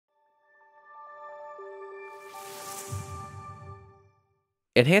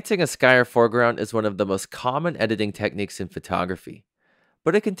Enhancing a sky or foreground is one of the most common editing techniques in photography,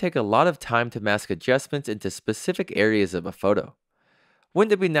 but it can take a lot of time to mask adjustments into specific areas of a photo.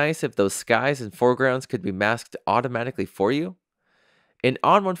 Wouldn't it be nice if those skies and foregrounds could be masked automatically for you? In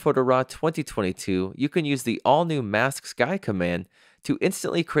ON1 Photo Raw 2022, you can use the all new Mask Sky command to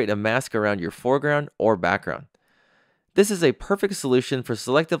instantly create a mask around your foreground or background. This is a perfect solution for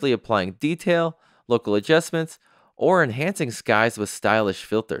selectively applying detail, local adjustments, or enhancing skies with stylish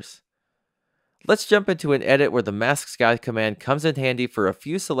filters. Let's jump into an edit where the Mask Sky command comes in handy for a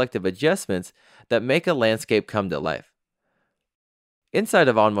few selective adjustments that make a landscape come to life. Inside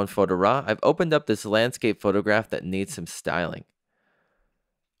of ON1 Photo Raw, I've opened up this landscape photograph that needs some styling.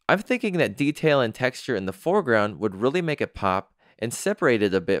 I'm thinking that detail and texture in the foreground would really make it pop and separate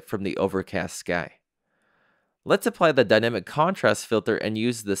it a bit from the overcast sky. Let's apply the dynamic contrast filter and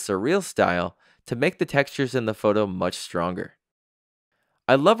use the surreal style to make the textures in the photo much stronger.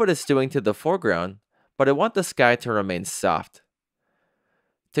 I love what it's doing to the foreground, but I want the sky to remain soft.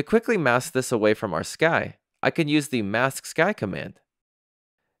 To quickly mask this away from our sky, I can use the Mask Sky command.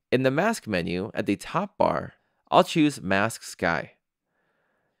 In the Mask menu at the top bar, I'll choose Mask Sky.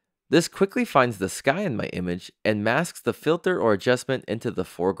 This quickly finds the sky in my image and masks the filter or adjustment into the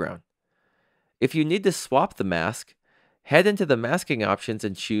foreground. If you need to swap the mask, head into the masking options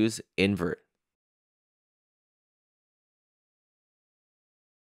and choose Invert.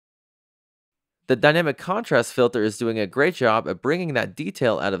 The dynamic contrast filter is doing a great job at bringing that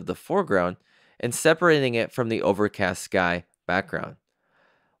detail out of the foreground and separating it from the overcast sky background.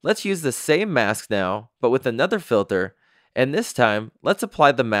 Let's use the same mask now, but with another filter, and this time, let's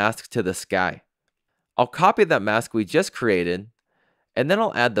apply the mask to the sky. I'll copy that mask we just created, and then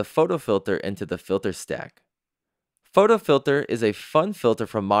I'll add the photo filter into the filter stack. Photo filter is a fun filter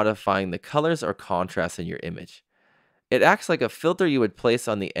for modifying the colors or contrast in your image. It acts like a filter you would place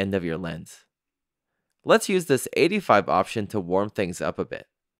on the end of your lens. Let's use this 85 option to warm things up a bit.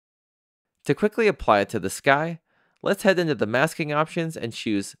 To quickly apply it to the sky, let's head into the masking options and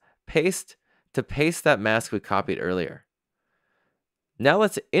choose Paste to paste that mask we copied earlier. Now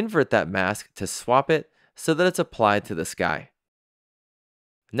let's invert that mask to swap it so that it's applied to the sky.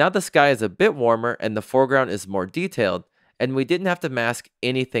 Now the sky is a bit warmer and the foreground is more detailed, and we didn't have to mask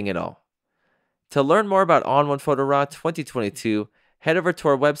anything at all. To learn more about ON1 Photo Raw 2022, head over to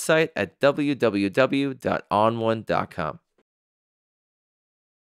our website at www.on1.com.